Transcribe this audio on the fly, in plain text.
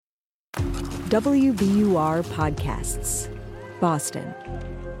WBUR Podcasts, Boston.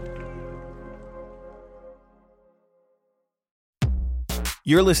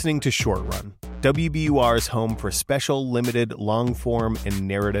 You're listening to Short Run, WBUR's home for special, limited, long-form, and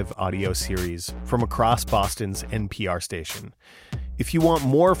narrative audio series from across Boston's NPR station. If you want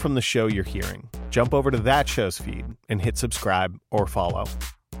more from the show you're hearing, jump over to that show's feed and hit subscribe or follow.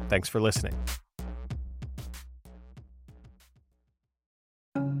 Thanks for listening.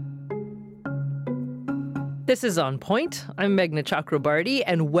 This is On Point. I'm Meghna Chakrabarty,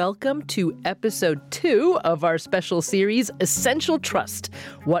 and welcome to episode 2 of our special series, Essential Trust: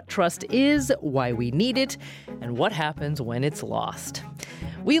 What Trust Is, Why We Need It, and What Happens When It's Lost.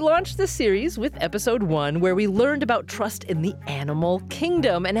 We launched this series with episode 1, where we learned about trust in the animal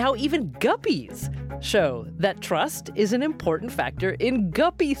kingdom and how even guppies show that trust is an important factor in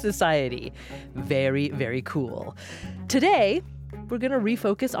guppy society. Very, very cool. Today, we're going to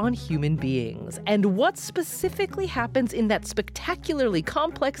refocus on human beings and what specifically happens in that spectacularly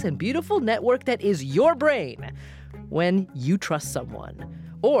complex and beautiful network that is your brain when you trust someone,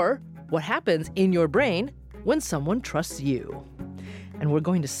 or what happens in your brain when someone trusts you. And we're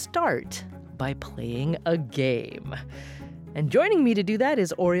going to start by playing a game. And joining me to do that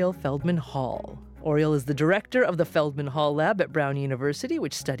is Oriel Feldman Hall. Oriel is the director of the Feldman Hall Lab at Brown University,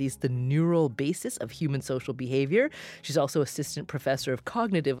 which studies the neural basis of human social behavior. She's also assistant professor of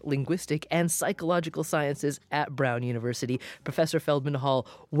cognitive, linguistic, and psychological sciences at Brown University. Professor Feldman Hall,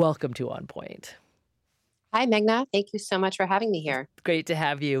 welcome to On Point. Hi, Meghna. Thank you so much for having me here. Great to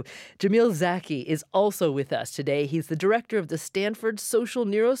have you. Jamil Zaki is also with us today. He's the director of the Stanford Social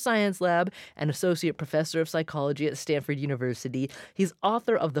Neuroscience Lab and associate professor of psychology at Stanford University. He's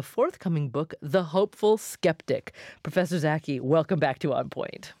author of the forthcoming book, The Hopeful Skeptic. Professor Zaki, welcome back to On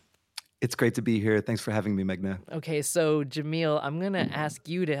Point. It's great to be here. Thanks for having me, Meghna. Okay, so Jamil, I'm going to ask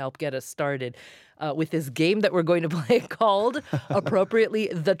you to help get us started with this game that we're going to play called, appropriately,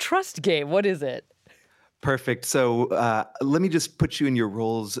 The Trust Game. What is it? Perfect. So let me just put you in your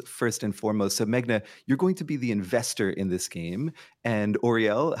roles first and foremost. So Meghna, you're going to be the investor in this game. And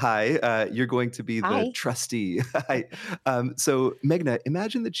Oriel, hi, you're going to be the trustee. Hi. So Meghna,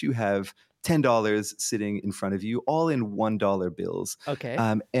 imagine that you have $10 sitting in front of you, all in $1 bills. Okay.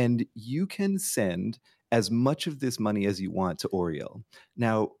 And you can send as much of this money as you want to Oriel.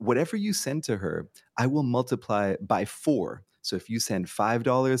 Now, whatever you send to her, I will multiply by 4. So if you send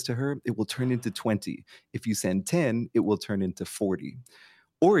 $5 to her, it will turn into 20. If you send 10, it will turn into 40.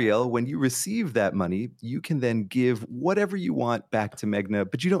 Oriel, when you receive that money, you can then give whatever you want back to Meghna,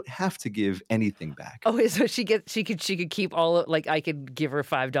 but you don't have to give anything back. Oh, so she could keep all of, like, I could give her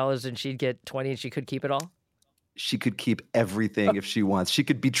 $5 and she'd get 20 and she could keep it all? She could keep everything if she wants. She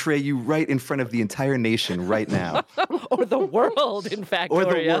could betray you right in front of the entire nation right now. Or the world, in fact. Or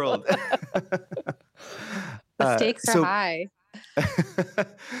Oriel. the world. The stakes are high.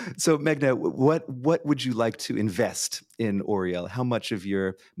 So, Meghna, what would you like to invest in Oriel? How much of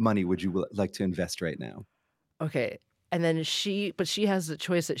your money would you like to invest right now? Okay. And then she has the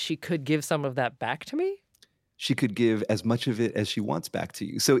choice that she could give some of that back to me? She could give as much of it as she wants back to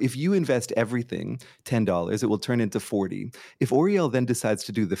you. So if you invest everything, $10, it will turn into 40. If Oriel then decides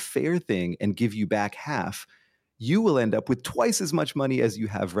to do the fair thing and give you back half, you will end up with twice as much money as you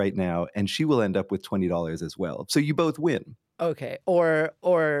have right now, and she will end up with $20 as well. So you both win. Okay. Or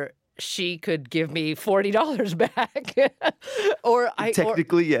she could give me $40 back.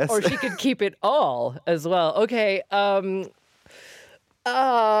 Technically, yes. Or she could keep it all as well. Okay. I'm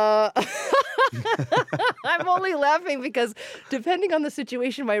only laughing because depending on the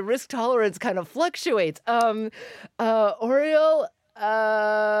situation, my risk tolerance kind of fluctuates. Oriel,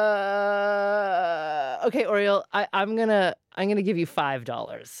 okay, Oriel, I'm gonna give you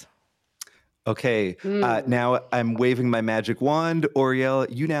 $5. Okay, now I'm waving my magic wand. Oriel,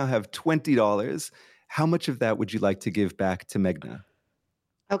 you now have $20. How much of that would you like to give back to Meghna?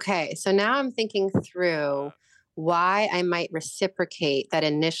 Okay, so now I'm thinking through why I might reciprocate that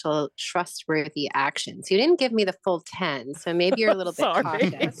initial trustworthy action. So you didn't give me the full 10, so maybe you're a little bit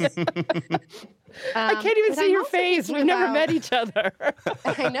cautious. I can't even see your face. We've never met each other.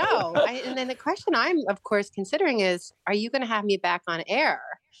 I know. And then the question I'm, of course, considering is, are you going to have me back on air?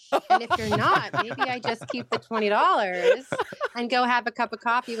 And if you're not, maybe I just keep the $20 and go have a cup of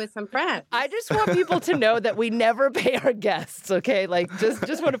coffee with some friends. I just want people to know that we never pay our guests, okay? Like,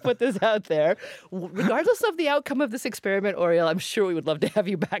 just want to put this out there. Regardless of the outcome of this experiment, Oriel, I'm sure we would love to have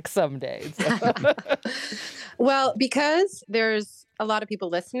you back someday. So. Well, because there's a lot of people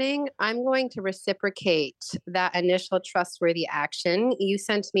listening, I'm going to reciprocate that initial trustworthy action. You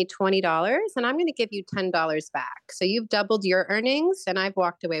sent me $20 and I'm going to give you $10 back. So you've doubled your earnings and I've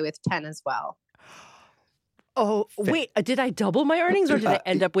walked away with 10 as well. Oh, wait, did I double my earnings or did I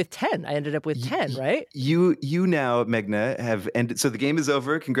end up with 10? I ended up with 10, right? You now, Meghna, have ended. So the game is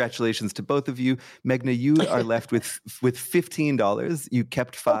over. Congratulations to both of you. Meghna, you are left with $15. You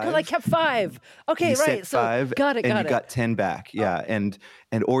kept 5. Oh, because I kept 5. Okay, you right. Set 5, got it. And you got 10 back. Yeah. And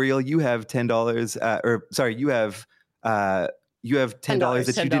Oriel, you have $10. You have $10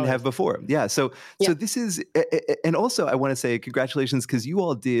 that you didn't have before. Yeah. So this is, and also I want to say congratulations because you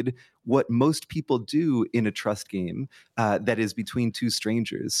all did what most people do in a trust game that is between two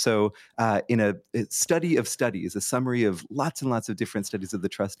strangers. So in a study of studies, a summary of lots and lots of different studies of the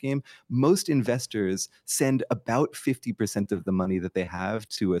trust game, most investors send about 50% of the money that they have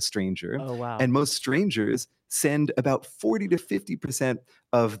to a stranger. Oh, wow. And most strangers send about 40 to 50%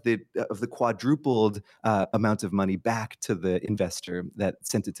 of the quadrupled amount of money back to the investor that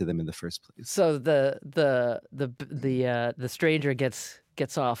sent it to them in the first place. So the stranger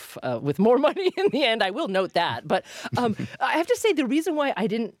gets off with more money in the end. I will note that, but I have to say the reason why I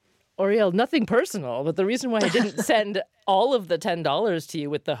didn't, Oriel, nothing personal, but the reason why I didn't send all of the $10 to you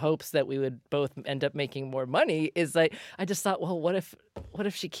with the hopes that we would both end up making more money is like I just thought, well, what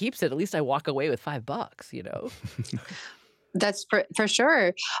if she keeps it? At least I walk away with $5, you know. That's for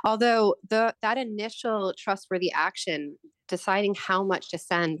sure. Although that initial trustworthy action, deciding how much to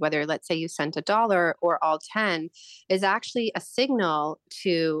send, whether let's say you sent $1 or all 10, is actually a signal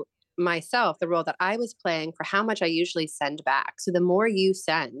to myself, the role that I was playing for how much I usually send back. So the more you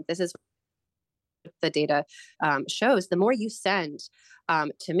send, this is what the data shows, the more you send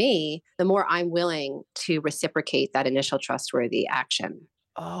to me, the more I'm willing to reciprocate that initial trustworthy action.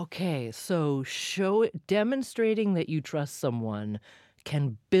 Okay, so demonstrating that you trust someone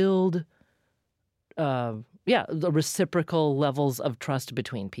can build the reciprocal levels of trust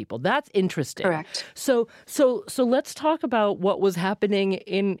between people. That's interesting. Correct. So let's talk about what was happening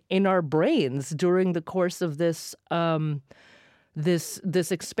in our brains during the course of this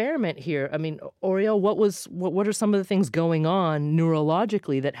this experiment here. I mean, Oriel, what are some of the things going on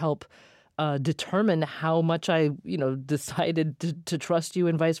neurologically that help determine how much I, decided to trust you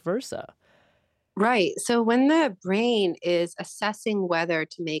and vice versa? Right. So when the brain is assessing whether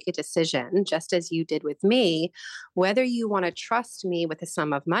to make a decision, just as you did with me, whether you want to trust me with a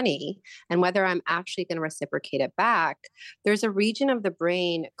sum of money and whether I'm actually going to reciprocate it back, there's a region of the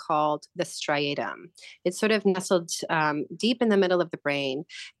brain called the striatum. It's sort of nestled deep in the middle of the brain,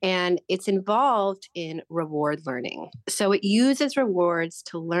 and it's involved in reward learning. So it uses rewards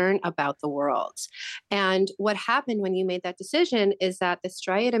to learn about the world. And what happened when you made that decision is that the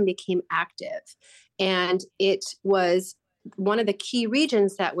striatum became active. And it was one of the key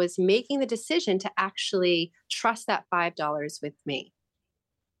regions that was making the decision to actually trust that $5 with me.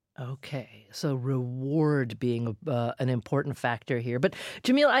 Okay, so reward being an important factor here. But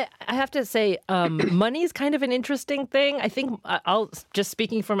Jamil, I have to say, money is kind of an interesting thing. I think just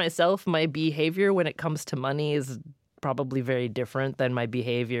speaking for myself, my behavior when it comes to money is probably very different than my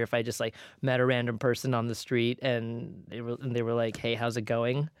behavior if I just met a random person on the street and they were like, "Hey, how's it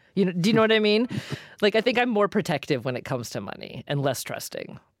going?" Do you know what I mean? I think I'm more protective when it comes to money and less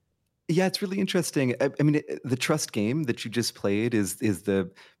trusting. Yeah, it's really interesting. I mean, the trust game that you just played is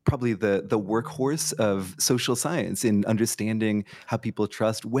probably the workhorse of social science in understanding how people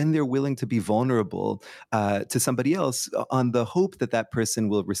trust when they're willing to be vulnerable to somebody else on the hope that that person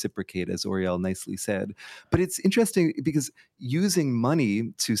will reciprocate, as Oriel nicely said. But it's interesting because using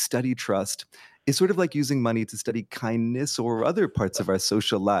money to study trust is sort of like using money to study kindness or other parts of our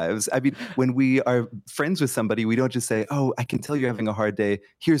social lives. I mean, when we are friends with somebody, we don't just say, "Oh, I can tell you're having a hard day.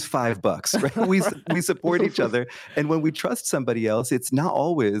 Here's $5." Right? We support each other. And when we trust somebody else, it's not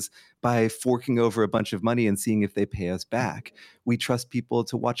always by forking over a bunch of money and seeing if they pay us back. We trust people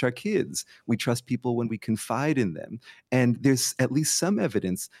to watch our kids. We trust people when we confide in them. And there's at least some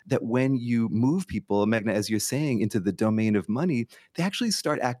evidence that when you move people, Meghna, as you're saying, into the domain of money, they actually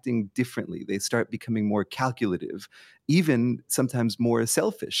start acting differently. They start becoming more calculative, even sometimes more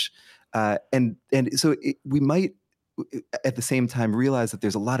selfish. And so we might at the same time realize that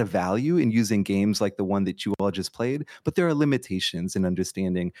there's a lot of value in using games like the one that you all just played, but there are limitations in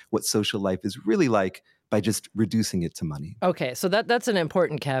understanding what social life is really like by just reducing it to money. Okay, so that's an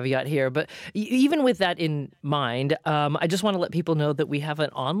important caveat here. But even with that in mind, I just want to let people know that we have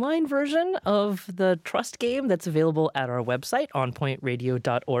an online version of the Trust game that's available at our website,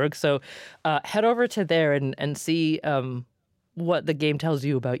 onpointradio.org. So head over to there and see what the game tells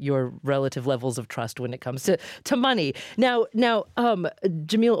you about your relative levels of trust when it comes to money. Now,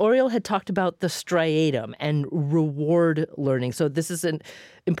 Jamil Oriel had talked about the striatum and reward learning. So this is an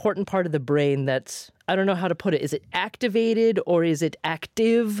important part of the brain that's, I don't know how to put it. Is it activated or is it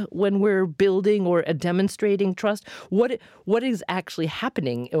active when we're building or demonstrating trust? What is actually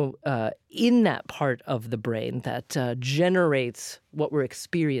happening in that part of the brain that generates what we're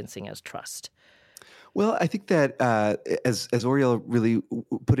experiencing as trust? Well, I think that as Oriel really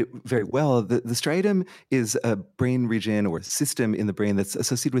put it very well, the striatum is a brain region or system in the brain that's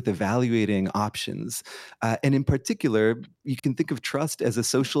associated with evaluating options. And in particular, you can think of trust as a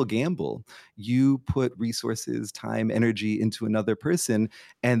social gamble. You put resources, time, energy into another person,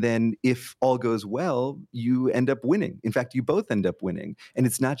 and then if all goes well, you end up winning. In fact, you both end up winning. And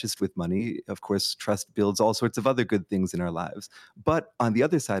it's not just with money. Of course, trust builds all sorts of other good things in our lives. But on the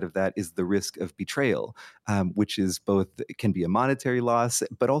other side of that is the risk of betrayal. Which is both, it can be a monetary loss,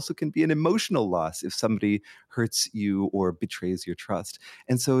 but also can be an emotional loss if somebody hurts you or betrays your trust.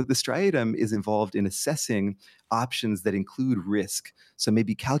 And so the striatum is involved in assessing options that include risk. So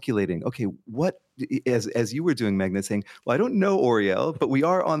maybe calculating, okay, what, as you were doing, Meghna, saying, well, I don't know Oriel, but we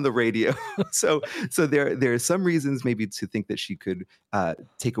are on the radio. so there are some reasons maybe to think that she could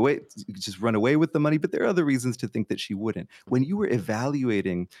just run away with the money, but there are other reasons to think that she wouldn't. When you were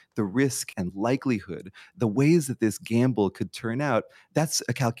evaluating the risk and likelihood, the ways that this gamble could turn out, that's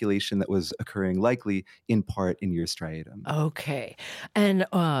a calculation that was occurring likely in part in your striatum. Okay. And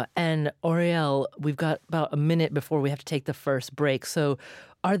Oriel, we've got about a minute before we have to take the first break. So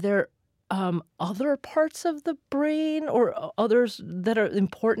are there other parts of the brain or others that are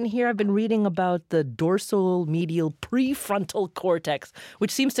important here? I've been reading about the dorsal medial prefrontal cortex,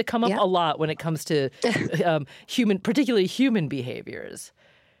 which seems to come up a lot when it comes to particularly human behaviors.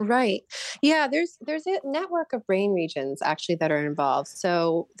 Right. Yeah, there's a network of brain regions actually that are involved.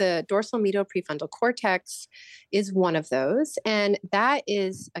 So the dorsal medial prefrontal cortex is one of those. And that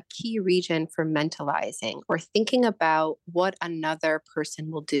is a key region for mentalizing or thinking about what another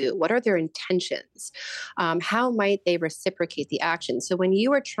person will do. What are their intentions? How might they reciprocate the action? So when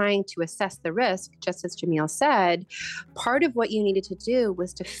you are trying to assess the risk, just as Jamil said, part of what you needed to do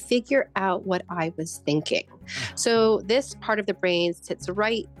was to figure out what I was thinking. So this part of the brain sits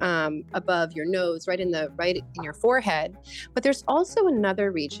right above your nose, right in your forehead. But there's also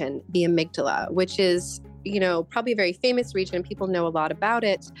another region, the amygdala, which is, probably a very famous region. People know a lot about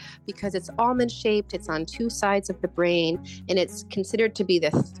it because it's almond shaped. It's on two sides of the brain, and it's considered to be the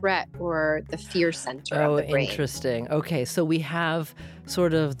threat or the fear center of the brain. Oh, interesting. Okay, so we have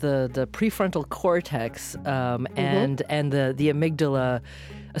sort of the prefrontal cortex and the amygdala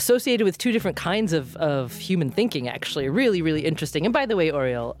associated with two different kinds of human thinking, actually. Really, really interesting. And by the way,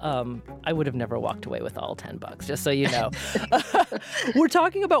 Oriel, I would have never walked away with all $10, just so you know. We're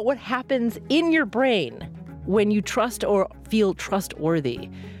talking about what happens in your brain when you trust or feel trustworthy.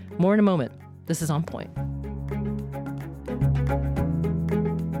 More in a moment. This is On Point.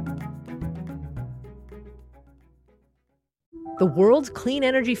 The world's clean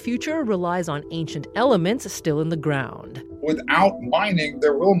energy future relies on ancient elements still in the ground. Without mining,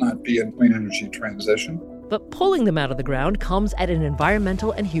 there will not be a clean energy transition. But pulling them out of the ground comes at an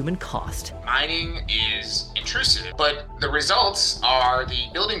environmental and human cost. Mining is intrusive, but the results are the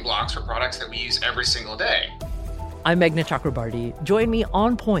building blocks for products that we use every single day. I'm Meghna Chakrabarty. Join me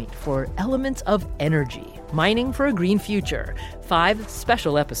on Point for Elements of Energy, Mining for a Green Future. 5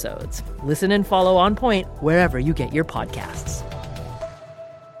 special episodes. Listen and follow On Point wherever you get your podcasts.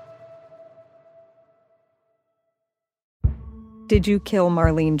 Did you kill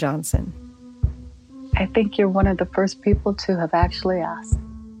Marlene Johnson? I think you're one of the first people to have actually asked.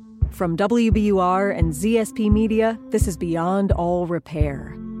 From WBUR and ZSP Media, this is Beyond All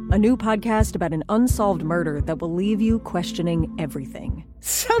Repair, a new podcast about an unsolved murder that will leave you questioning everything.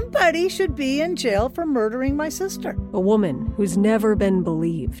 Somebody should be in jail for murdering my sister. A woman who's never been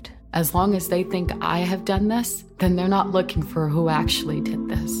believed. As long as they think I have done this, then they're not looking for who actually did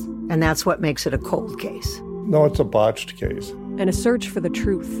this. And that's what makes it a cold case. No, it's a botched case. And a search for the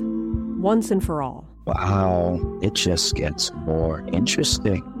truth, once and for all. Wow, it just gets more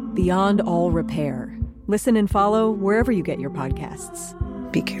interesting. Beyond All Repair. Listen and follow wherever you get your podcasts.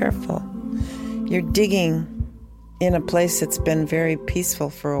 Be careful. You're digging in a place that's been very peaceful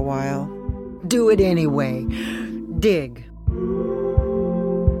for a while. Do it anyway. Dig.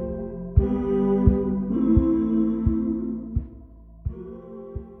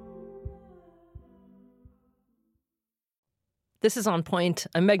 This is On Point.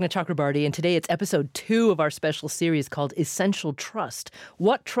 I'm Meghna Chakrabarty, and today it's episode 2 of our special series called Essential Trust.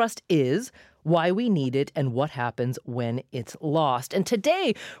 What trust is, why we need it, and what happens when it's lost. And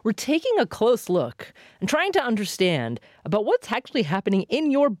today, we're taking a close look and trying to understand about what's actually happening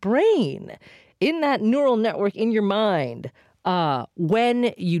in your brain, in that neural network in your mind,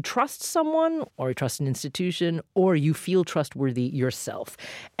 when you trust someone or you trust an institution or you feel trustworthy yourself.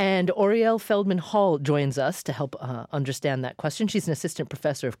 And Aurielle Feldman-Hall joins us to help understand that question. She's an assistant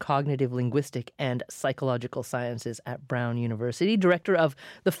professor of cognitive linguistic and psychological sciences at Brown University, director of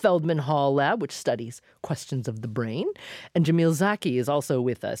the Feldman-Hall Lab, which studies questions of the brain. And Jamil Zaki is also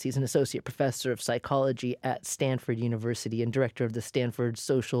with us. He's an associate professor of psychology at Stanford University and director of the Stanford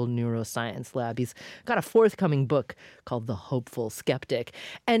Social Neuroscience Lab. He's got a forthcoming book called The Hopeful Skeptic.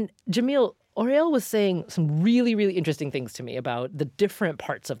 And Jamil, Aurielle was saying some really, really interesting things to me about the different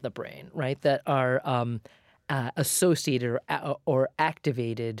parts of the brain, right, that are associated or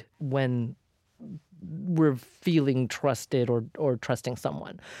activated when we're feeling trusted or trusting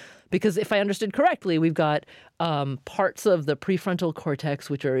someone. Because if I understood correctly, we've got parts of the prefrontal cortex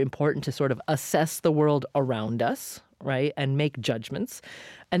which are important to sort of assess the world around us, right, and make judgments.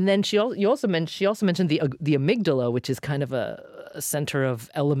 And then she also mentioned the amygdala, which is kind of a center of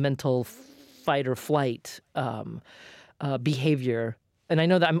elemental fight or flight behavior. And I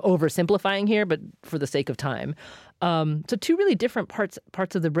know that I'm oversimplifying here, but for the sake of time. So two really different parts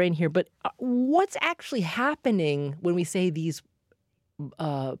of the brain here. But what's actually happening when we say these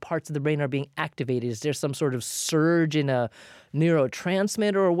parts of the brain are being activated? Is there some sort of surge in a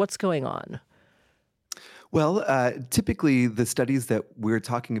neurotransmitter, or what's going on? Well, typically the studies that we're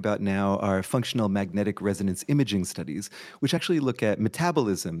talking about now are functional magnetic resonance imaging studies, which actually look at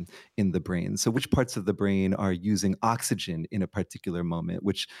metabolism in the brain. So which parts of the brain are using oxygen in a particular moment,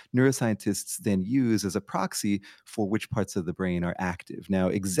 which neuroscientists then use as a proxy for which parts of the brain are active. Now,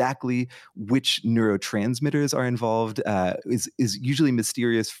 exactly which neurotransmitters are involved is usually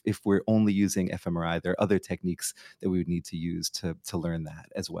mysterious if we're only using fMRI. There are other techniques that we would need to use to learn that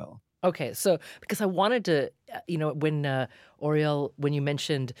as well. Okay, so because I wanted to, when Aurielle, when you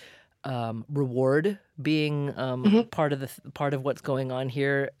mentioned reward being part of what's going on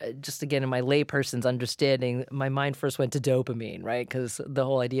here, just again in my layperson's understanding, my mind first went to dopamine, right? Because the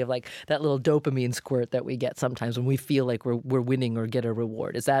whole idea of like that little dopamine squirt that we get sometimes when we feel like we're winning or get a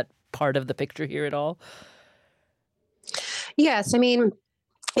reward. Is that part of the picture here at all? Yes, I mean,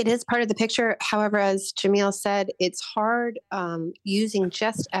 it is part of the picture. However, as Jamil said, it's hard using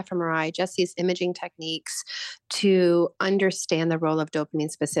just fMRI, just these imaging techniques, to understand the role of dopamine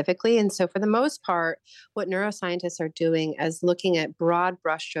specifically. And so for the most part, what neuroscientists are doing is looking at broad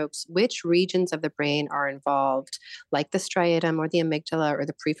brushstrokes, which regions of the brain are involved, like the striatum or the amygdala or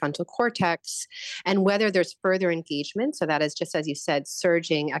the prefrontal cortex, and whether there's further engagement. So that is, just as you said,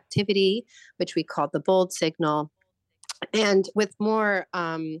 surging activity, which we call the bold signal. And with more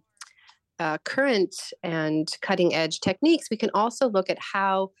current and cutting edge techniques, we can also look at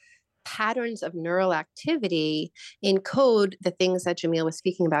how patterns of neural activity encode the things that Jamil was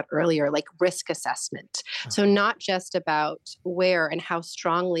speaking about earlier, like risk assessment. So not just about where and how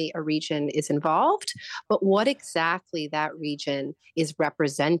strongly a region is involved, but what exactly that region is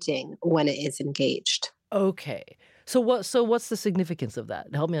representing when it is engaged. Okay. So what's the significance of that?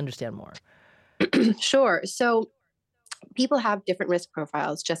 Help me understand more. Sure. So people have different risk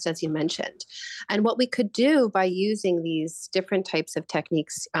profiles, just as you mentioned. And what we could do by using these different types of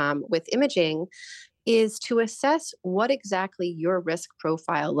techniques with imaging is to assess what exactly your risk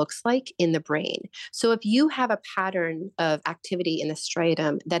profile looks like in the brain. So if you have a pattern of activity in the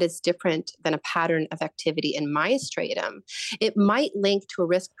striatum that is different than a pattern of activity in my striatum, it might link to a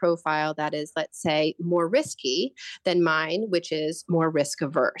risk profile that is, let's say, more risky than mine, which is more risk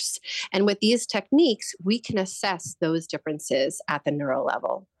averse. And with these techniques, we can assess those differences at the neural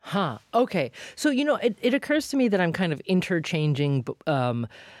level. Huh. Okay. So, it occurs to me that I'm kind of interchanging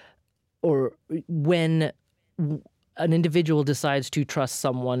or when an individual decides to trust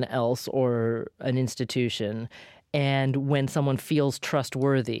someone else or an institution, and when someone feels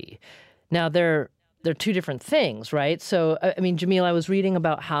trustworthy. Now, they're two different things, right? So, I mean, Jamil, I was reading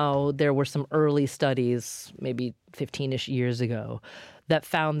about how there were some early studies, maybe 15-ish years ago, that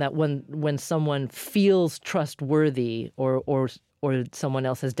found that when someone feels trustworthy or someone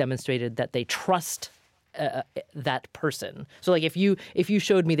else has demonstrated that they trust that person. So like if you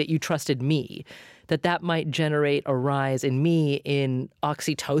showed me that you trusted me, that might generate a rise in me in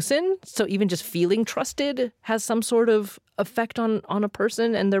oxytocin. So even just feeling trusted has some sort of effect on a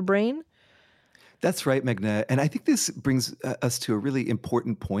person and their brain? That's right, Meghna. And I think this brings us to a really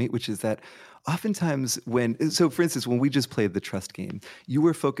important point, which is that oftentimes so for instance, when we just played the trust game, you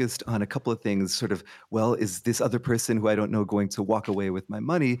were focused on a couple of things, sort of, well, is this other person who I don't know going to walk away with my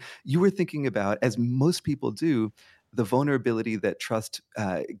money? You were thinking about, as most people do, the vulnerability that trust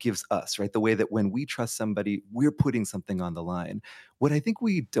gives us, right? The way that when we trust somebody, we're putting something on the line. What I think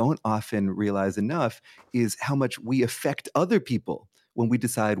we don't often realize enough is how much we affect other people when we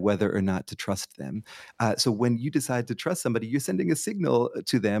decide whether or not to trust them. So when you decide to trust somebody, you're sending a signal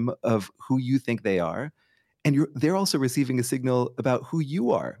to them of who you think they are. And they're also receiving a signal about who you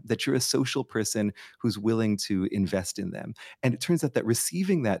are, that you're a social person who's willing to invest in them. And it turns out that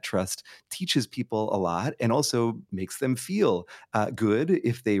receiving that trust teaches people a lot and also makes them feel good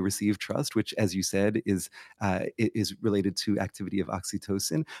if they receive trust, which, as you said, is related to activity of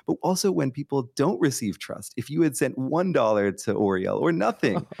oxytocin. But also when people don't receive trust, if you had sent $1 to Oriel or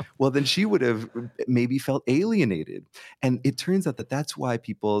nothing, well, then she would have maybe felt alienated. And it turns out that that's why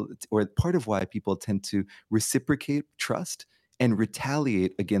people, or part of why people tend to reciprocate trust and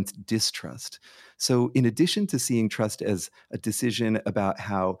retaliate against distrust. So in addition to seeing trust as a decision about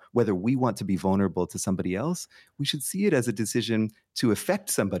whether we want to be vulnerable to somebody else, we should see it as a decision to affect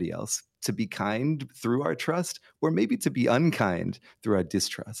somebody else, to be kind through our trust, or maybe to be unkind through our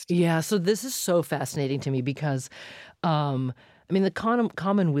distrust. Yeah, so this is so fascinating to me because, the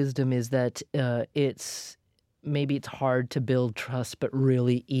common wisdom is that maybe it's hard to build trust, but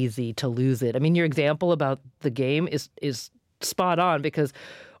really easy to lose it. I mean, your example about the game is spot on because,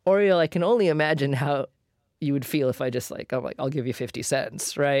 Oriel, I can only imagine how you would feel if I'm like, I'll give you 50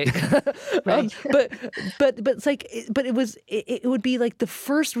 cents, right? Right. But it's like, it would be like the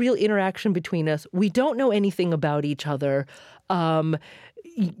first real interaction between us. We don't know anything about each other. But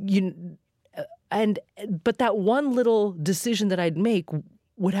that one little decision that I'd make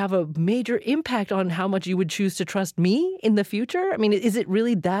would have a major impact on how much you would choose to trust me in the future? I mean, is it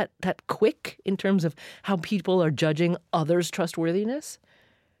really that quick in terms of how people are judging others' trustworthiness?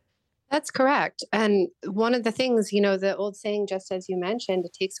 That's correct. And one of the things, the old saying, just as you mentioned,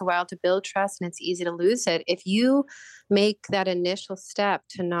 it takes a while to build trust and it's easy to lose it. If you make that initial step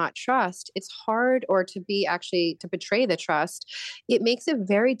to not trust, it's hard, or to betray the trust, it makes it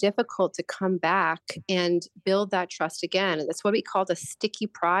very difficult to come back and build that trust again. And that's what we call the sticky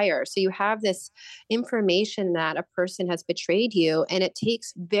prior. So you have this information that a person has betrayed you, and it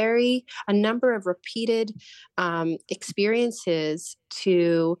takes a number of repeated experiences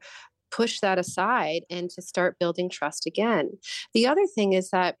to push that aside and to start building trust again. The other thing is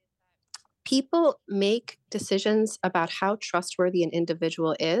that people make decisions about how trustworthy an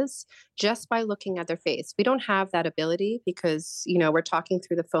individual is just by looking at their face. We don't have that ability because, we're talking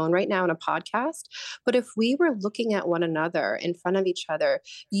through the phone right now in a podcast. But if we were looking at one another in front of each other,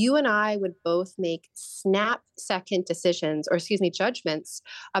 you and I would both make snap-second judgments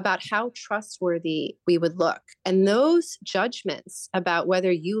about how trustworthy we would look. And those judgments about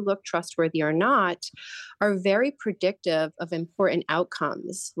whether you look trustworthy or not are very predictive of important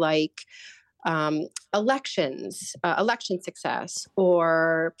outcomes like election success,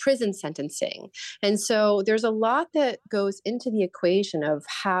 or prison sentencing. And so there's a lot that goes into the equation of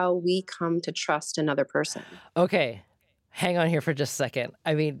how we come to trust another person. Okay. Hang on here for just a second.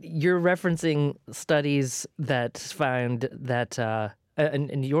 I mean, you're referencing studies that find that,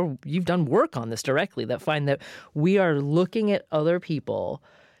 and you've done work on this directly, that find that we are looking at other people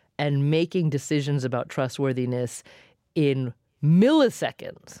and making decisions about trustworthiness in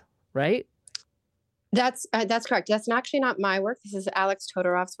milliseconds, right? That's correct. That's actually not my work. This is Alex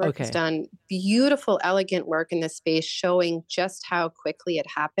Todorov's work. Okay. He's done beautiful, elegant work in this space showing just how quickly it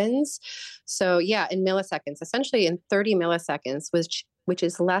happens. So yeah, in milliseconds, essentially in 30 milliseconds, which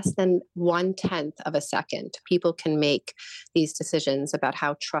is less than 1/10 of a second, people can make these decisions about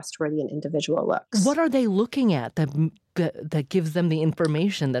how trustworthy an individual looks. What are they looking at that gives them the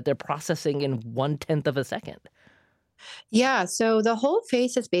information that they're processing in 1/10 of a second? Yeah, so the whole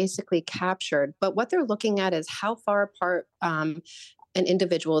face is basically captured, but what they're looking at is how far apart an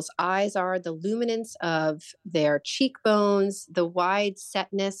individual's eyes are, the luminance of their cheekbones, the wide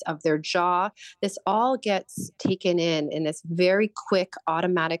setness of their jaw. This all gets taken in this very quick,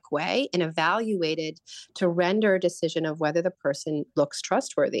 automatic way and evaluated to render a decision of whether the person looks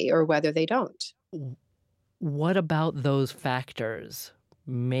trustworthy or whether they don't. What about those factors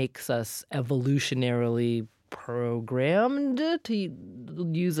makes us evolutionarily programmed, to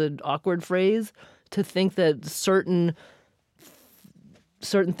use an awkward phrase, to think that certain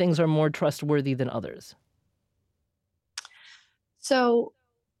things are more trustworthy than others? So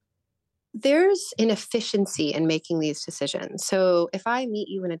there's an efficiency in making these decisions. So if I meet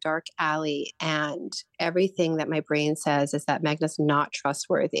you in a dark alley and everything that my brain says is that Megna's not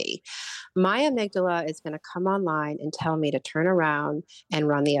trustworthy, my amygdala is going to come online and tell me to turn around and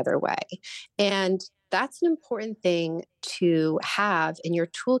run the other way. And that's an important thing to have in your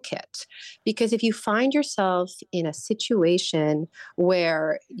toolkit, because if you find yourself in a situation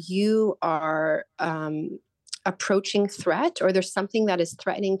where you are approaching threat, or there's something that is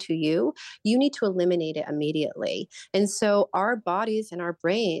threatening to you, you need to eliminate it immediately. And so our bodies and our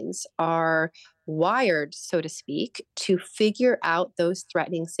brains are wired, so to speak, to figure out those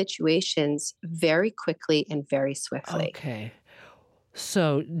threatening situations very quickly and very swiftly. Okay.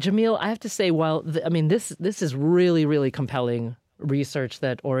 So, Jamil, I have to say, while this is really, really compelling research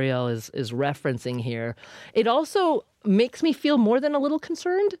that Oriel is referencing here, it also makes me feel more than a little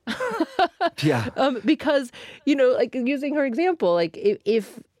concerned. Yeah. Because, like using her example, like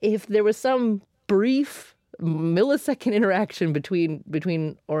if there was some brief millisecond interaction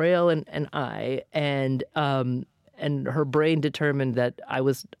between Oriel and I, and her brain determined that I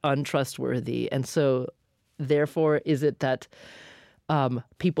was untrustworthy, and so therefore, is it that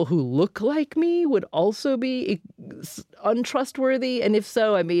people who look like me would also be untrustworthy? And if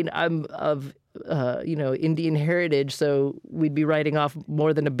so, I mean, I'm of Indian heritage, so we'd be writing off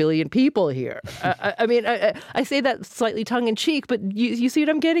more than 1 billion people here. I say that slightly tongue in cheek, but you see what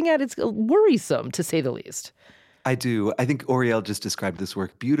I'm getting at? It's worrisome, to say the least. I do. I think Oriel just described this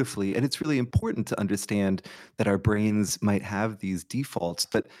work beautifully, and it's really important to understand that our brains might have these defaults.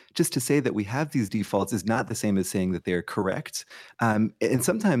 But just to say that we have these defaults is not the same as saying that they're correct. And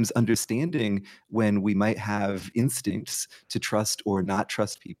sometimes understanding when we might have instincts to trust or not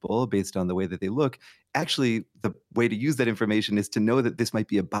trust people based on the way that they look, actually, the way to use that information is to know that this might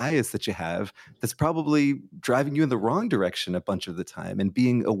be a bias that you have that's probably driving you in the wrong direction a bunch of the time. And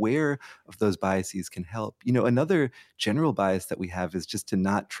being aware of those biases can help. Another general bias that we have is just to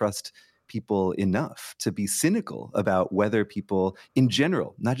not trust people enough, to be cynical about whether people in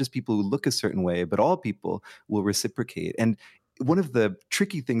general, not just people who look a certain way, but all people will reciprocate. And one of the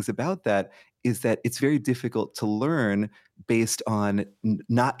tricky things about that is that it's very difficult to learn based on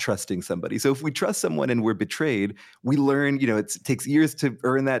not trusting somebody. So if we trust someone and we're betrayed, we learn, it takes years to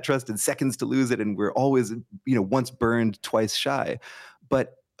earn that trust and seconds to lose it. And we're always, once burned, twice shy.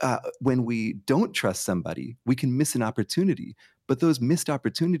 But when we don't trust somebody, we can miss an opportunity. But those missed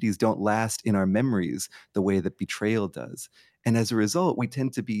opportunities don't last in our memories the way that betrayal does. And as a result, we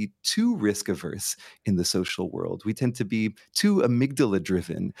tend to be too risk averse in the social world. We tend to be too amygdala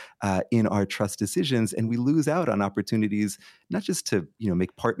driven in our trust decisions, and we lose out on opportunities not just to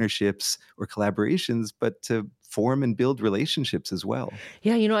make partnerships or collaborations, but to form and build relationships as well.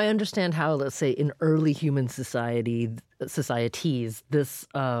 Yeah, I understand how, let's say, in early human societies, this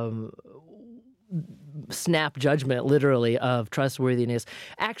snap judgment, literally, of trustworthiness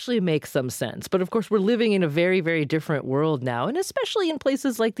actually makes some sense. But of course, we're living in a very, very different world now, and especially in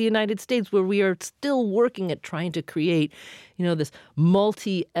places like the United States, where we are still working at trying to create, this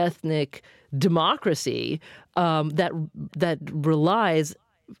multi-ethnic democracy that relies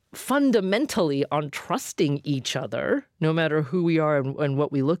fundamentally on trusting each other, no matter who we are and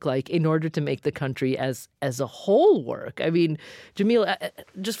what we look like, in order to make the country as a whole work. I mean, Jamil,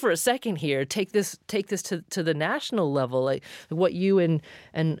 just for a second here, take this to the national level. Like what you and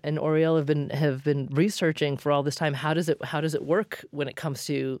Oriel have been researching for all this time. How does it work when it comes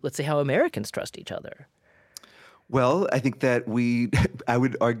to, let's say, how Americans trust each other? Well, I think that I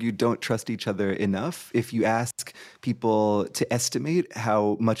would argue, don't trust each other enough. If you ask people to estimate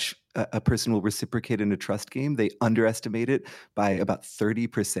how much a person will reciprocate in a trust game, they underestimate it by about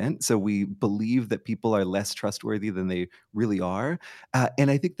 30%. So we believe that people are less trustworthy than they really are. And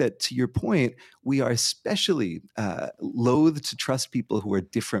I think that, to your point, we are especially loath to trust people who are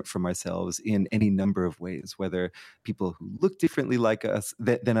different from ourselves in any number of ways, whether people who look differently like us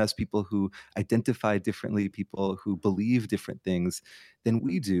than us, people who identify differently, people who believe different things than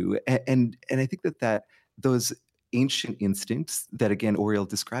we do. And I think that those ancient instincts that, again, Oriel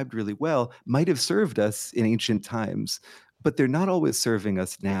described really well, might have served us in ancient times, but they're not always serving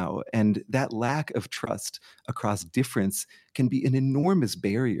us now. And that lack of trust across difference can be an enormous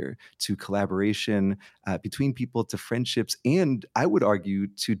barrier to collaboration between people, to friendships, and I would argue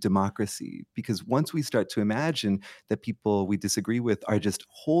to democracy. Because once we start to imagine that people we disagree with are just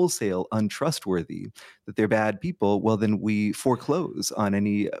wholesale untrustworthy, that they're bad people, well, then we foreclose on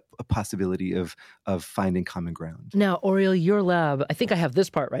any possibility of finding common ground. Now, Oriel, your lab, I think I have this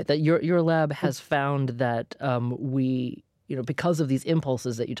part right, that your lab has found that we, because of these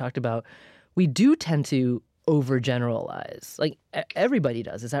impulses that you talked about, we do tend to overgeneralize. Like everybody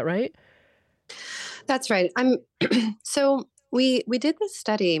does. Is that right? That's right. So we did this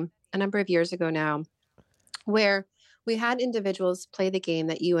study a number of years ago now, where we had individuals play the game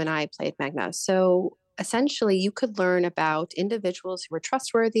that you and I played, Magna. So essentially, you could learn about individuals who were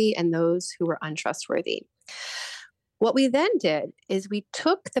trustworthy and those who were untrustworthy. What we then did is we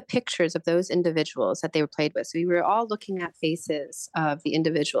took the pictures of those individuals that they were played with. So we were all looking at faces of the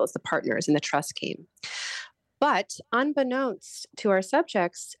individuals, the partners in the trust game. But unbeknownst to our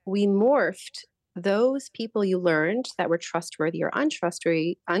subjects, we morphed those people you learned that were trustworthy or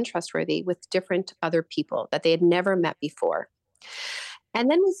untrustworthy with different other people that they had never met before.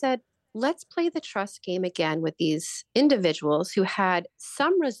 And then we said, let's play the trust game again with these individuals who had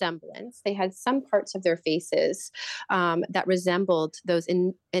some resemblance. They had some parts of their faces that resembled those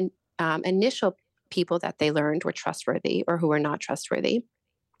initial people that they learned were trustworthy or who were not trustworthy.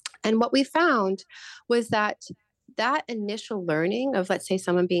 And what we found was that initial learning of, let's say,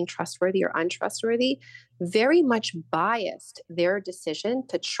 someone being trustworthy or untrustworthy very much biased their decision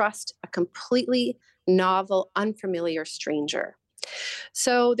to trust a completely novel, unfamiliar stranger.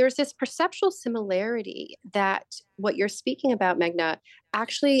 So there's this perceptual similarity that what you're speaking about, Magna,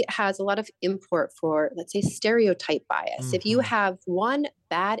 actually has a lot of import for, let's say, stereotype bias. Mm-hmm. If you have one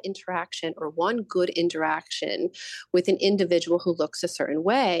bad interaction or one good interaction with an individual who looks a certain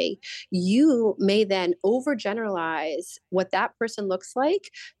way, you may then overgeneralize what that person looks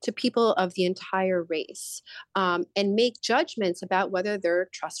like to people of the entire race, and make judgments about whether they're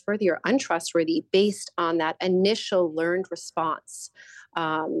trustworthy or untrustworthy based on that initial learned response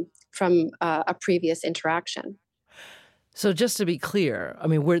from a previous interaction. So just to be clear, I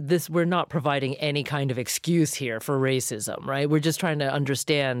mean, we're not providing any kind of excuse here for racism, right? We're just trying to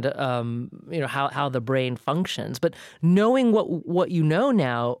understand, how the brain functions. But knowing what you know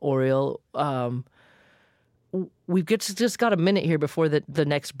now, Oriel, we've just got a minute here before the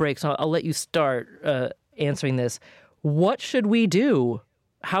next break, so I'll let you start answering this. What should we do?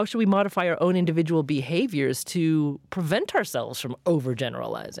 How should we modify our own individual behaviors to prevent ourselves from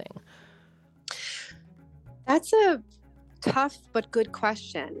overgeneralizing? That's a tough but good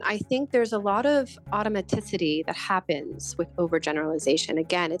question. I think there's a lot of automaticity that happens with overgeneralization.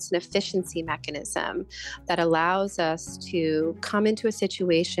 Again, it's an efficiency mechanism that allows us to come into a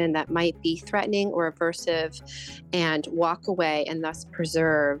situation that might be threatening or aversive and walk away and thus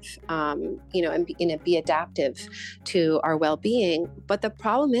preserve, and be adaptive to our well-being. But the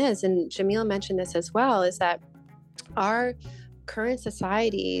problem is, and Jamil mentioned this as well, is that our current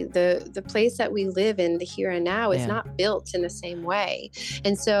society, the place that we live in, the here and now, is not built in the same way.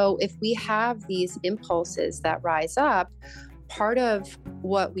 And so if we have these impulses that rise up, part of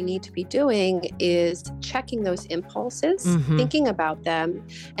what we need to be doing is checking those impulses, thinking about them,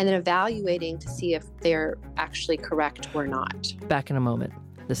 and then evaluating to see if they're actually correct or not. Back in a moment.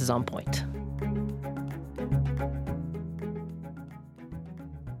 This is On Point.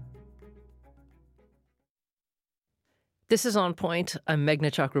 This is On Point. I'm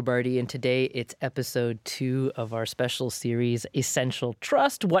Meghna Chakrabarty, and today it's episode 2 of our special series, Essential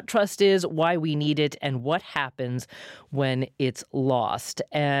Trust: What Trust Is, Why We Need It, and What Happens When It's Lost.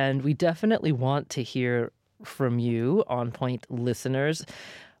 And we definitely want to hear from you, On Point listeners.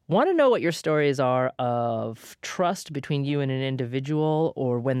 Want to know what your stories are of trust between you and an individual,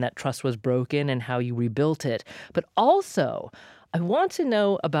 or when that trust was broken and how you rebuilt it. But also, I want to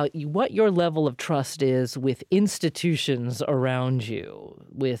know about what your level of trust is with institutions around you,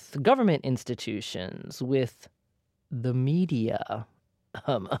 with government institutions, with the media,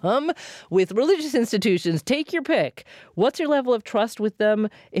 with religious institutions. Take your pick. What's your level of trust with them?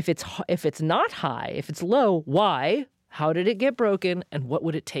 If it's not high, if it's low, why? How did it get broken, and what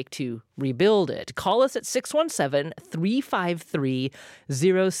would it take to rebuild it? Call us at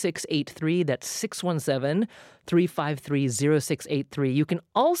 617-353-0683. That's 617-353-0683. You can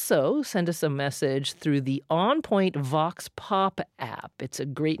also send us a message through the On Point Vox Pop app. It's a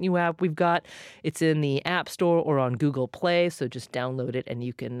great new app we've got. It's in the App Store or on Google Play, so just download it and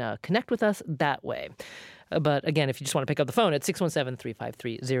you can connect with us that way. But again, if you just want to pick up the phone, it's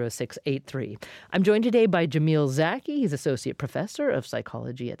 617-353-0683. I'm joined today by Jamil Zaki. He's Associate Professor of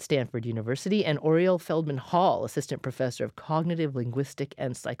Psychology at Stanford University, and Oriel Feldman Hall, Assistant Professor of Cognitive, Linguistic,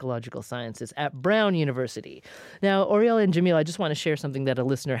 and Psychological Sciences at Brown University. Now, Oriel and Jamil, I just want to share something that a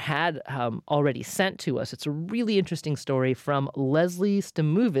listener had already sent to us. It's a really interesting story from Leslie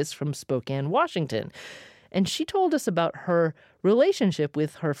Stamovis from Spokane, Washington. And she told us about her relationship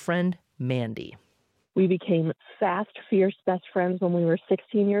with her friend Mandy. We became fast, fierce best friends when we were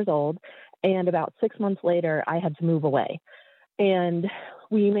 16 years old. And about 6 months later, I had to move away. And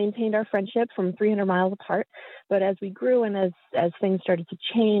we maintained our friendship from 300 miles apart. But as we grew and as things started to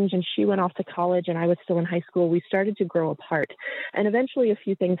change and she went off to college and I was still in high school, we started to grow apart. And eventually a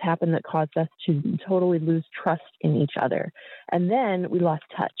few things happened that caused us to totally lose trust in each other. And then we lost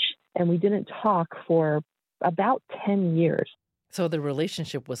touch and we didn't talk for about 10 years. So the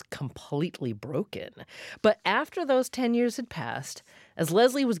relationship was completely broken. But after those 10 years had passed, as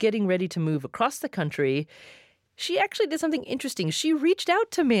Leslie was getting ready to move across the country, she actually did something interesting. She reached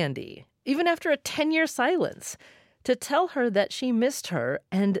out to Mandy, even after a 10-year silence, to tell her that she missed her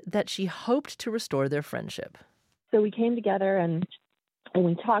and that she hoped to restore their friendship. So we came together and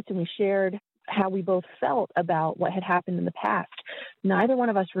we talked and we shared how we both felt about what had happened in the past. Neither one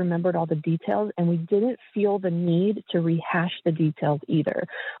of us remembered all the details, and we didn't feel the need to rehash the details either.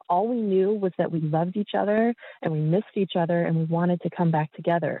 All we knew was that we loved each other and we missed each other and we wanted to come back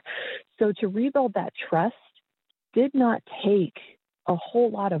together. So to rebuild that trust did not take a whole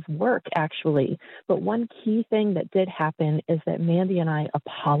lot of work, actually. But one key thing that did happen is that Mandy and I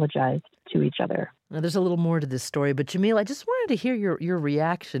apologized to each other. Now, there's a little more to this story, but Jamil, I just wanted to hear your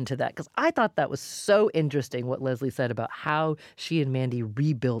reaction to that, because I thought that was so interesting what Leslie said about how she and Mandy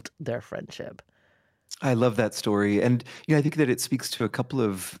rebuilt their friendship. I love that story. And I think that it speaks to a couple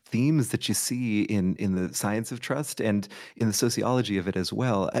of themes that you see in the science of trust and in the sociology of it as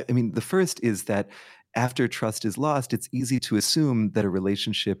well. I mean, the first is that after trust is lost, it's easy to assume that a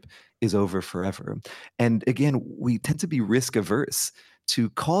relationship is over forever. And again, we tend to be risk averse. To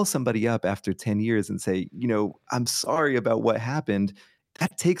call somebody up after 10 years and say, I'm sorry about what happened,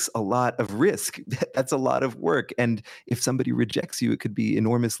 that takes a lot of risk. That's a lot of work. And if somebody rejects you, it could be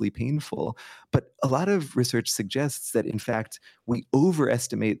enormously painful. But a lot of research suggests that, in fact, we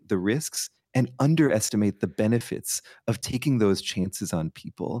overestimate the risks and underestimate the benefits of taking those chances on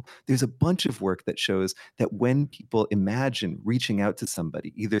people. There's a bunch of work that shows that when people imagine reaching out to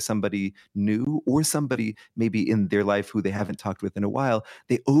somebody, either somebody new or somebody maybe in their life who they haven't talked with in a while,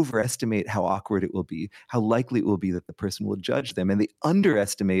 they overestimate how awkward it will be, how likely it will be that the person will judge them, and they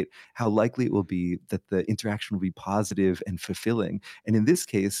underestimate how likely it will be that the interaction will be positive and fulfilling. And in this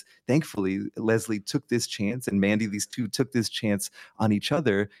case, thankfully, Leslie took this chance, and Mandy, these two took this chance on each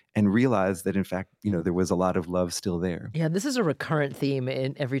other and realized that, in fact, there was a lot of love still there. Yeah, this is a recurrent theme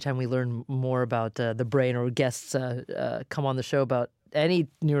in every time we learn more about the brain, or guests come on the show about any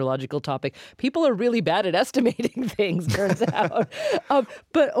neurological topic. People are really bad at estimating things, turns out.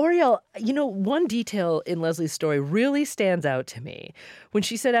 But Oriel, one detail in Leslie's story really stands out to me. When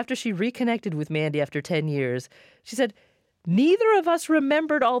she said after she reconnected with Mandy after 10 years, she said, neither of us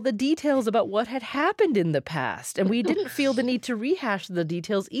remembered all the details about what had happened in the past, and we didn't feel the need to rehash the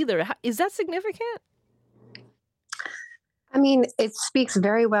details either. Is that significant? I mean, it speaks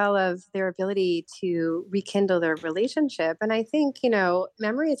very well of their ability to rekindle their relationship. And I think,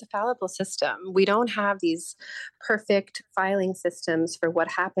 memory is a fallible system. We don't have these perfect filing systems for what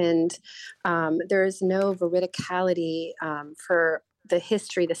happened. There's no veridicality for the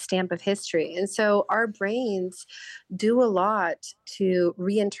history, the stamp of history. And so our brains do a lot to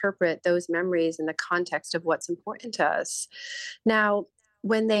reinterpret those memories in the context of what's important to us. Now,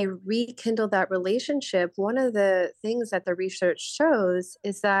 when they rekindle that relationship, one of the things that the research shows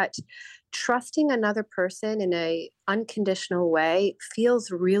is that trusting another person in an unconditional way feels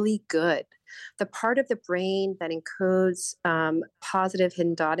really good. The part of the brain that encodes positive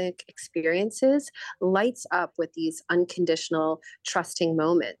hedonic experiences lights up with these unconditional trusting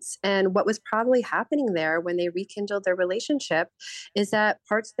moments. And what was probably happening there when they rekindled their relationship is that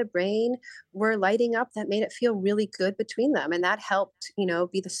parts of the brain were lighting up that made it feel really good between them. And that helped,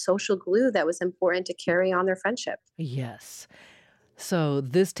 be the social glue that was important to carry on their friendship. Yes. So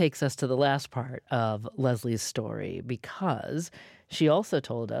this takes us to the last part of Leslie's story, because she also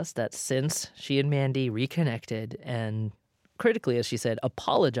told us that since she and Mandy reconnected and, critically, as she said,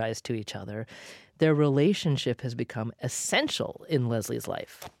 apologized to each other, their relationship has become essential in Leslie's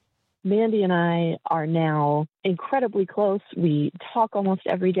life. Mandy and I are now incredibly close. We talk almost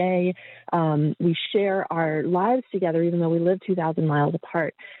every day. We share our lives together, even though we live 2,000 miles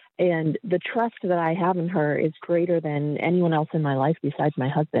apart. And the trust that I have in her is greater than anyone else in my life besides my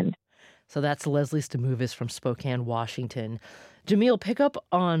husband. So that's Leslie Stamovitz from Spokane, Washington. Jamil, pick up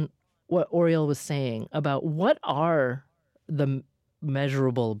on what Oriel was saying about what are the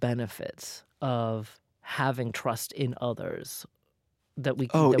measurable benefits of having trust in others that we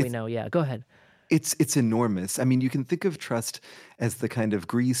know. Yeah, go ahead. It's enormous. I mean, you can think of trust as the kind of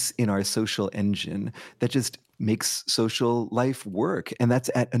grease in our social engine that just makes social life work. And that's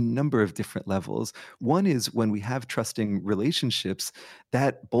at a number of different levels. One is when we have trusting relationships,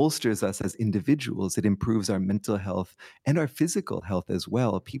 that bolsters us as individuals. It improves our mental health and our physical health as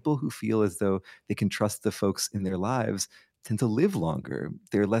well. People who feel as though they can trust the folks in their lives tend to live longer.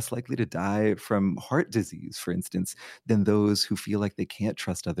 They're less likely to die from heart disease, for instance, than those who feel like they can't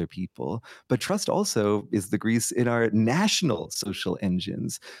trust other people. But trust also is the grease in our national social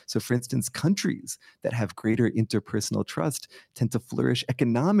engines. So, for instance, countries that have greater interpersonal trust tend to flourish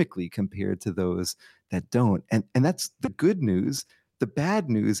economically compared to those that don't. And that's the good news. The bad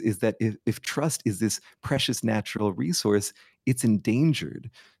news is that if trust is this precious natural resource, it's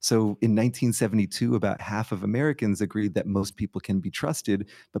endangered. So in 1972, about half of Americans agreed that most people can be trusted,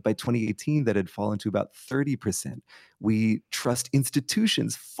 but by 2018, that had fallen to about 30%. We trust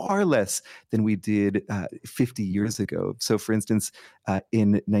institutions far less than we did 50 years ago. So for instance,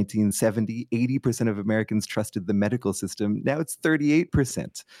 in 1970, 80% of Americans trusted the medical system. Now it's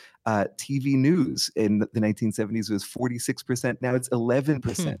 38%. TV news in the 1970s was 46%. Now it's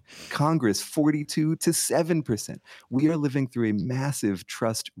 11%. Congress, 42 to 7%. We are living through a massive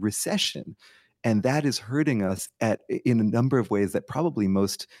trust recession. And that is hurting us in a number of ways that probably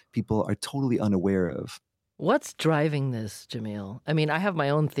most people are totally unaware of. What's driving this, Jamil? I mean, I have my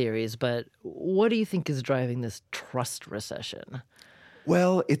own theories, but what do you think is driving this trust recession?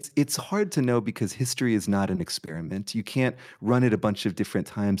 Well, it's hard to know because history is not an experiment. You can't run it a bunch of different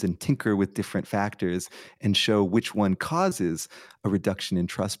times and tinker with different factors and show which one causes a reduction in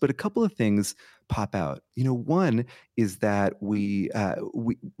trust. But a couple of things pop out. One is that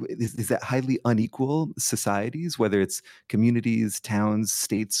is that highly unequal societies, whether it's communities, towns,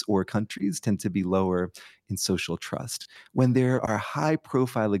 states, or countries, tend to be lower in social trust. When there are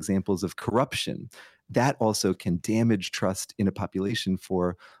high-profile examples of corruption, that also can damage trust in a population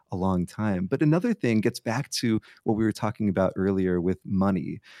for a long time. But another thing gets back to what we were talking about earlier with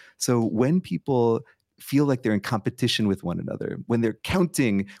money. So when people feel like they're in competition with one another, when they're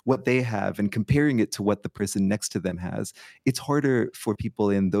counting what they have and comparing it to what the person next to them has, it's harder for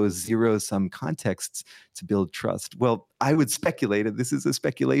people in those zero-sum contexts to build trust. Well, I would speculate, and this is a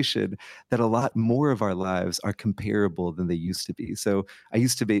speculation, that a lot more of our lives are comparable than they used to be. So I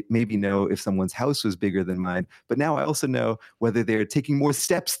used to maybe know if someone's house was bigger than mine, but now I also know whether they're taking more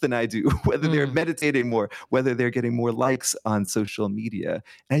steps than I do, whether they're meditating more, whether they're getting more likes on social media.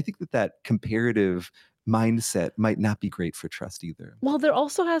 And I think that comparative mindset might not be great for trust either. Well, there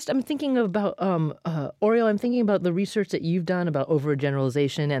also I'm thinking about, Oriel, I'm thinking about the research that you've done about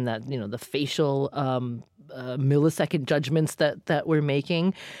overgeneralization and that, the facial millisecond judgments that we're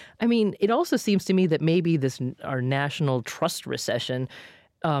making. I mean, it also seems to me that maybe our national trust recession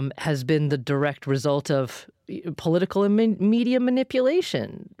has been the direct result of political and media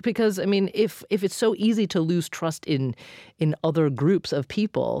manipulation. Because, I mean, if it's so easy to lose trust in other groups of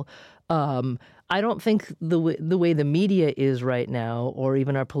people, I don't think the way the media is right now, or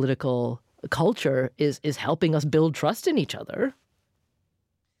even our political culture, is helping us build trust in each other.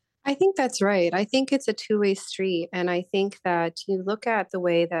 I think that's right. I think it's a two-way street. And I think that you look at the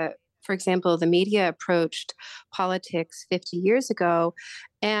way that, for example, the media approached politics 50 years ago,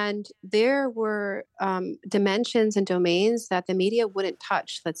 and there were dimensions and domains that the media wouldn't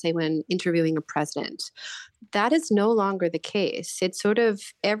touch, let's say, when interviewing a president. That is no longer the case. It's sort of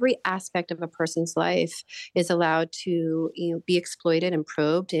every aspect of a person's life is allowed to be exploited and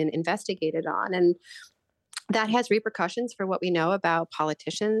probed and investigated on. And that has repercussions for what we know about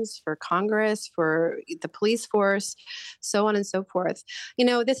politicians, for Congress, for the police force, so on and so forth.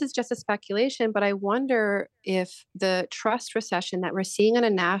 This is just a speculation, but I wonder if the trust recession that we're seeing on a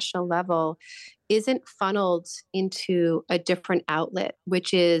national level isn't funneled into a different outlet,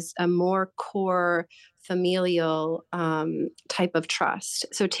 which is a more core familial type of trust.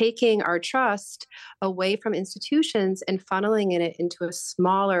 So taking our trust away from institutions and funneling it into a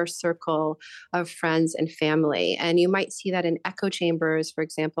smaller circle of friends and family. And you might see that in echo chambers, for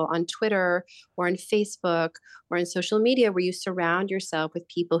example, on Twitter or on Facebook or in social media, where you surround yourself with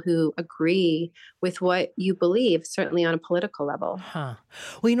people who agree with what you believe, certainly on a political level. Huh.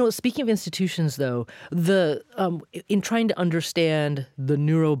 Well, speaking of institutions, though, in trying to understand the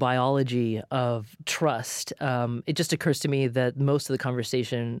neurobiology of trust, it just occurs to me that most of the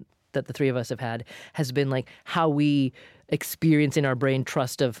conversation that the three of us have had has been like how we experience in our brain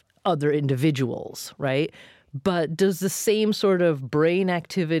trust of other individuals, right? But does the same sort of brain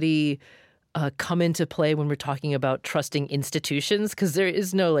activity come into play when we're talking about trusting institutions? Because there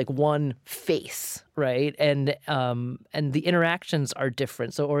is no one face, right? And the interactions are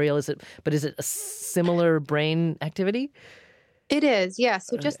different. So Oriel, is it a similar brain activity? It is, yeah.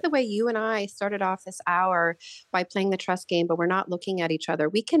 So just the way you and I started off this hour by playing the trust game, but we're not looking at each other,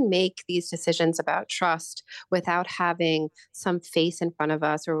 we can make these decisions about trust without having some face in front of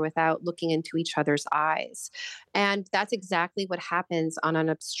us or without looking into each other's eyes. And that's exactly what happens on an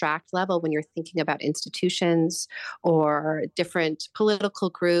abstract level when you're thinking about institutions or different political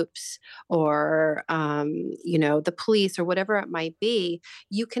groups or, the police or whatever it might be.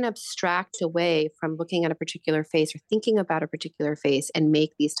 You can abstract away from looking at a particular face or thinking about a particular face and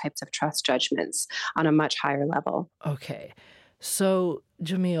make these types of trust judgments on a much higher level. Okay. So,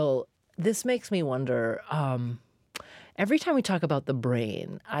 Jamil, this makes me wonder, every time we talk about the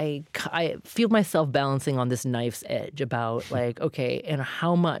brain, I feel myself balancing on this knife's edge about like, okay, and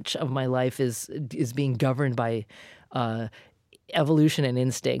how much of my life is being governed by evolution and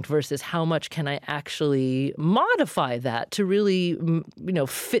instinct versus how much can I actually modify that to really,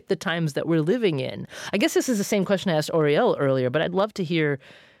 fit the times that we're living in. I guess this is the same question I asked Oriel earlier, but I'd love to hear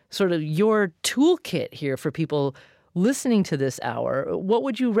sort of your toolkit here for people listening to this hour. What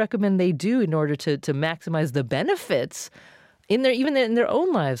would you recommend they do in order to maximize the benefits even in their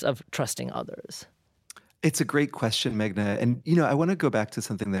own lives of trusting others? It's a great question, Meghna. And, I want to go back to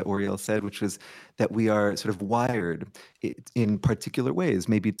something that Oriel said, which was that we are sort of wired in particular ways,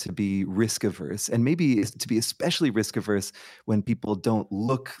 maybe to be risk averse and maybe to be especially risk averse when people don't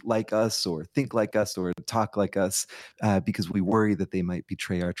look like us or think like us or talk like us because we worry that they might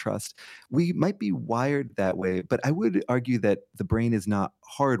betray our trust. We might be wired that way, but I would argue that the brain is not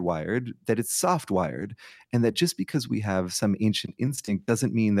hardwired, that it's soft wired, and that just because we have some ancient instinct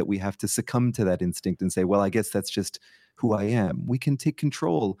doesn't mean that we have to succumb to that instinct and say, well, I guess that's just who I am. We can take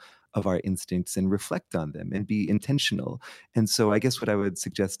control of our instincts and reflect on them and be intentional. And so I guess what I would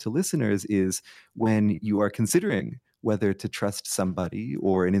suggest to listeners is when you are considering whether to trust somebody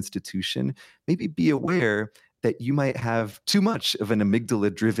or an institution, maybe be aware that you might have too much of an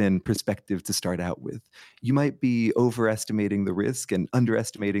amygdala-driven perspective to start out with. You might be overestimating the risk and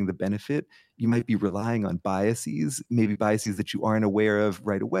underestimating the benefit. You might be relying on biases, maybe biases that you aren't aware of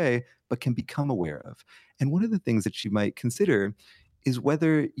right away, but can become aware of. And one of the things that you might consider is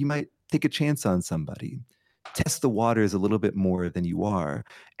whether you might take a chance on somebody. Test the waters a little bit more than you are.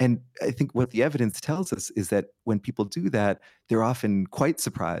 And I think what the evidence tells us is that when people do that, they're often quite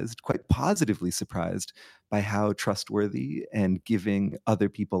surprised, quite positively surprised by how trustworthy and giving other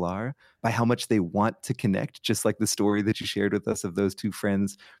people are, by how much they want to connect, just like the story that you shared with us of those two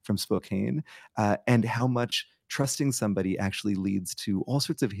friends from Spokane, and how much trusting somebody actually leads to all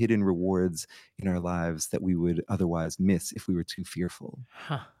sorts of hidden rewards in our lives that we would otherwise miss if we were too fearful.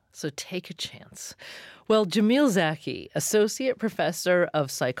 So take a chance. Well, Jamil Zaki, Associate Professor of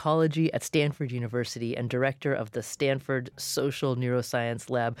Psychology at Stanford University and Director of the Stanford Social Neuroscience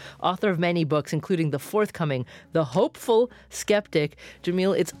Lab, author of many books, including the forthcoming The Hopeful Skeptic.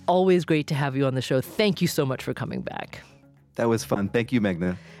 Jamil, it's always great to have you on the show. Thank you so much for coming back. That was fun. Thank you,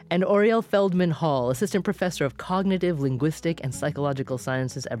 Meghna. And Oriel Feldman Hall, Assistant Professor of Cognitive, Linguistic, and Psychological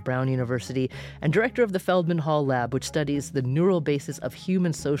Sciences at Brown University and Director of the Feldman Hall Lab, which studies the neural basis of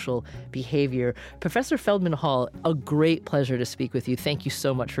human social behavior. Professor Feldman Hall, a great pleasure to speak with you. Thank you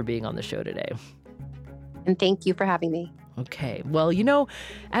so much for being on the show today. And thank you for having me. Okay. Well,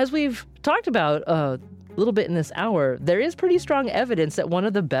 as we've talked about a little bit in this hour, there is pretty strong evidence that one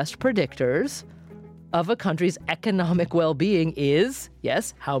of the best predictors of a country's economic well-being is,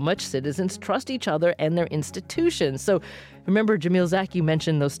 yes, how much citizens trust each other and their institutions. So remember, Jamil Zaki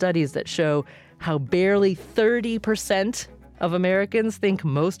mentioned those studies that show how barely 30% of Americans think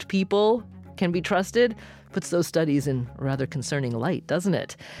most people can be trusted. Puts those studies in a rather concerning light, doesn't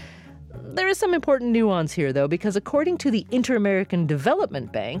it? There is some important nuance here, though, because according to the Inter-American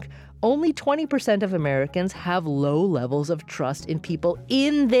Development Bank, only 20% of Americans have low levels of trust in people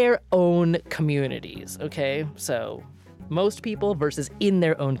in their own communities, okay? So most people versus in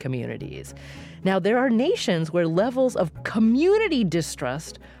their own communities. Now, there are nations where levels of community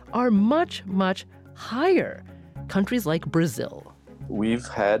distrust are much, much higher. Countries like Brazil. We've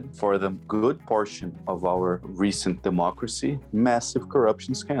had, for the good portion of our recent democracy, massive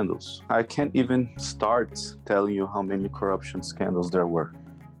corruption scandals. I can't even start telling you how many corruption scandals there were.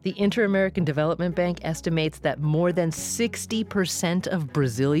 The Inter-American Development Bank estimates that more than 60% of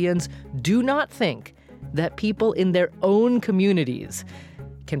Brazilians do not think that people in their own communities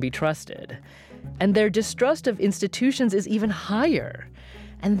can be trusted. And their distrust of institutions is even higher.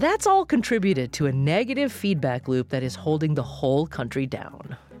 And that's all contributed to a negative feedback loop that is holding the whole country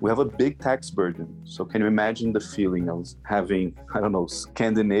down. We have a big tax burden. So can you imagine the feeling of having,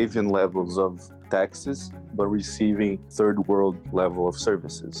 Scandinavian levels of taxes, but receiving third world level of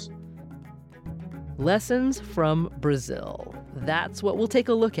services? Lessons from Brazil. That's what we'll take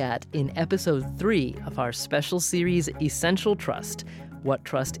a look at in episode 3 of our special series, Essential Trust: What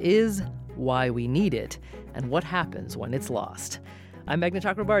Trust Is, Why We Need It, and What Happens When It's Lost. I'm Meghna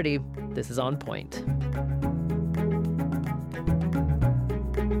Chakrabarty. This is On Point.